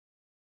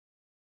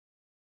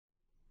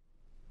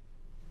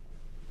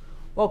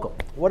Welcome.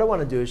 What I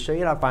want to do is show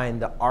you how to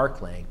find the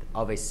arc length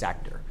of a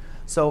sector.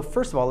 So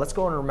first of all, let's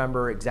go and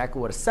remember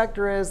exactly what a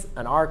sector is,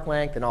 an arc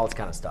length, and all this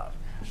kind of stuff.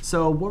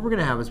 So what we're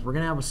going to have is we're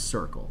going to have a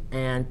circle.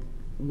 And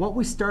what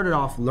we started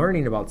off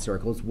learning about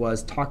circles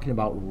was talking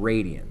about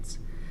radians.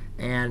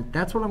 And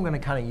that's what I'm going to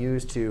kind of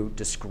use to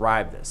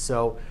describe this.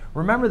 So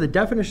remember the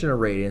definition of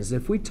radians.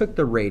 If we took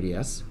the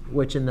radius,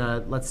 which in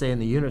the, let's say in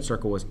the unit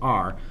circle was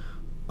r,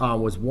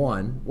 was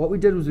 1. What we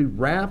did was we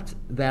wrapped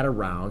that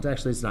around.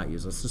 Actually, it's not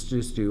useless. Let's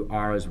just do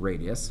r as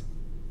radius.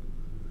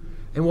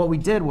 And what we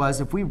did was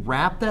if we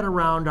wrapped that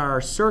around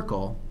our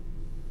circle,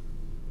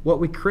 what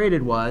we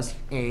created was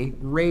a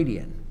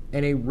radian.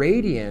 And a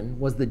radian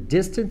was the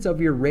distance of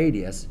your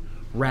radius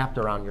wrapped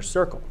around your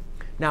circle.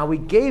 Now, we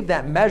gave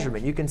that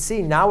measurement. You can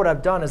see now what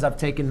I've done is I've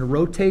taken the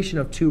rotation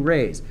of two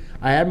rays.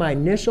 I had my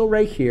initial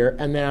ray here,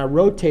 and then I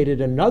rotated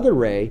another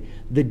ray,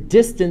 the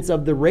distance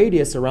of the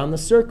radius around the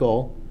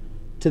circle,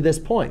 to this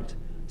point.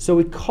 So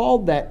we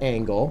called that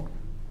angle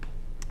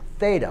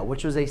theta,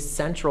 which was a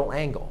central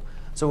angle.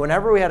 So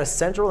whenever we had a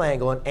central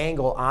angle, an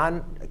angle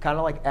on kind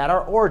of like at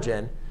our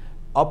origin,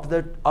 up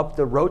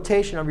the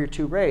rotation of your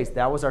two rays,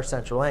 that was our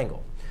central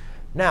angle.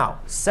 Now,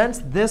 since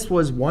this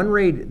was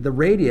the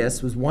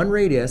radius was one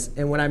radius,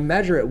 and when I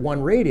measure it 1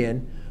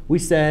 radian, we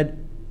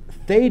said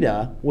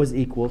theta was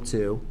equal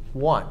to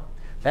 1.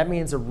 That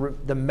means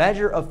the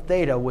measure of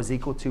theta was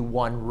equal to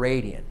 1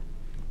 radian.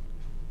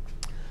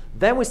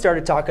 Then we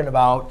started talking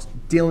about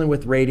dealing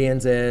with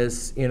radians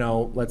as,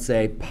 let's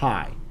say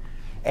pi.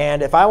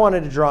 And if I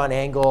wanted to draw an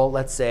angle,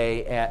 let's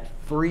say at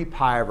 3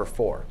 pi over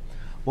 4.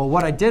 Well,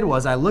 what I did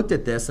was I looked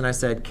at this and I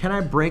said, can I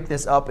break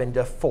this up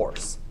into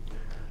fourths?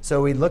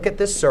 So we'd look at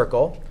this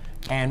circle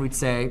and we'd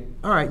say,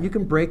 all right, you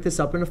can break this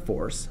up into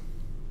fourths.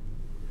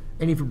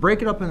 And if you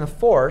break it up into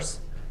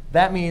fourths,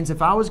 that means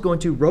if I was going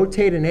to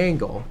rotate an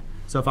angle,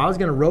 so if I was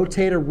going to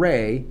rotate a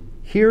ray,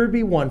 here would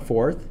be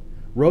 1/4.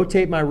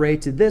 Rotate my ray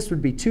to this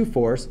would be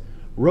 2/4.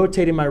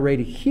 Rotating my ray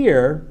to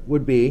here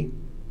would be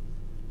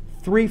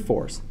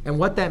 3/4. And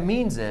what that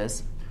means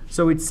is,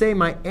 so we'd say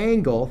my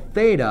angle,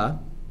 theta,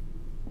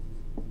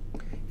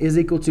 is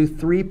equal to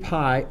 3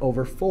 pi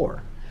over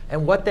 4.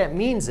 And what that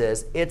means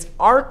is its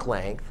arc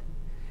length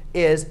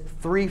is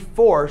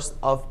 3/4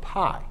 of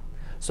pi.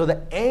 So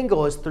the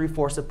angle is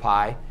 3/4 of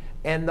pi,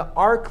 and the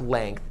arc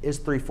length is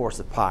 3/4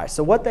 of pi.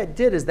 So what that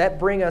did is that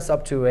bring us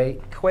up to an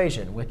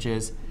equation, which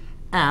is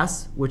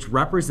S, which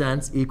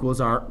represents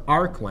equals our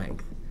arc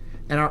length.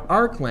 And our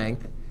arc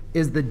length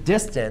is the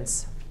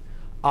distance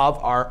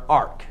of our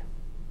arc.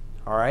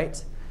 All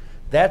right?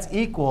 That's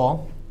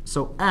equal,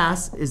 so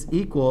S is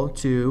equal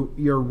to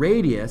your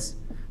radius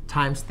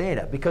times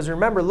theta. Because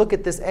remember, look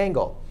at this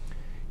angle.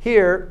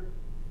 Here,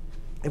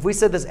 if we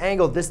said this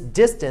angle, this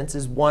distance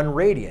is 1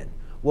 radian.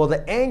 Well,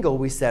 the angle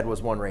we said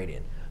was 1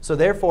 radian. So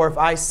therefore, if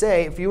I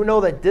say, if you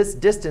know that this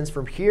distance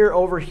from here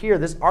over here,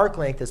 this arc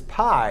length is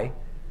pi,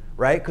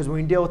 right? Because we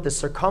can deal with the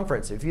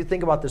circumference. If you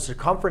think about the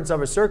circumference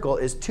of a circle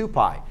is 2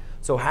 pi.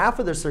 So half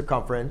of the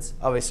circumference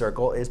of a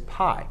circle is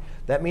pi.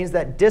 That means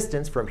that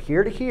distance from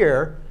here to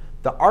here,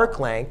 the arc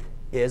length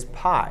is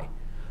pi.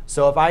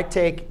 So if I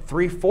take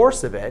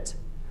 3/4 of it,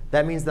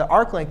 that means the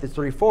arc length is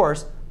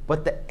 3/4,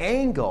 but the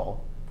angle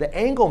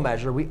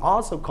measure we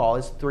also call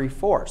is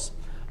 3/4.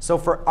 So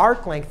for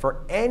arc length, for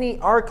any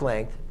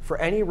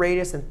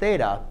radius and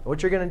theta,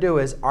 what you're going to do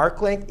is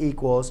arc length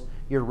equals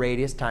your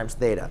radius times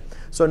theta.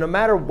 So no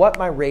matter what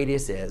my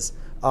radius is,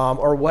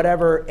 or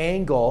whatever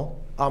angle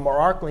or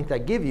arc length I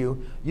give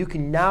you, you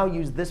can now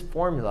use this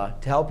formula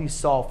to help you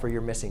solve for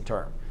your missing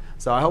term.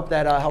 So I hope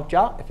that helped you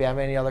out. If you have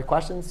any other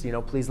questions,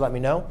 please let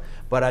me know.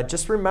 But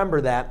just remember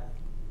that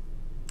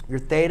your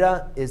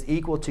theta is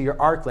equal to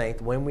your arc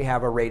length when we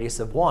have a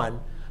radius of 1.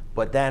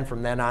 But then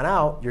from then on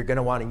out, you're going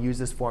to want to use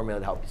this formula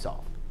to help you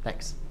solve.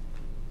 Thanks.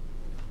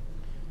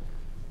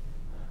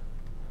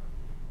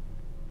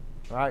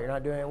 All right, you're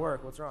not doing any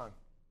work. What's wrong?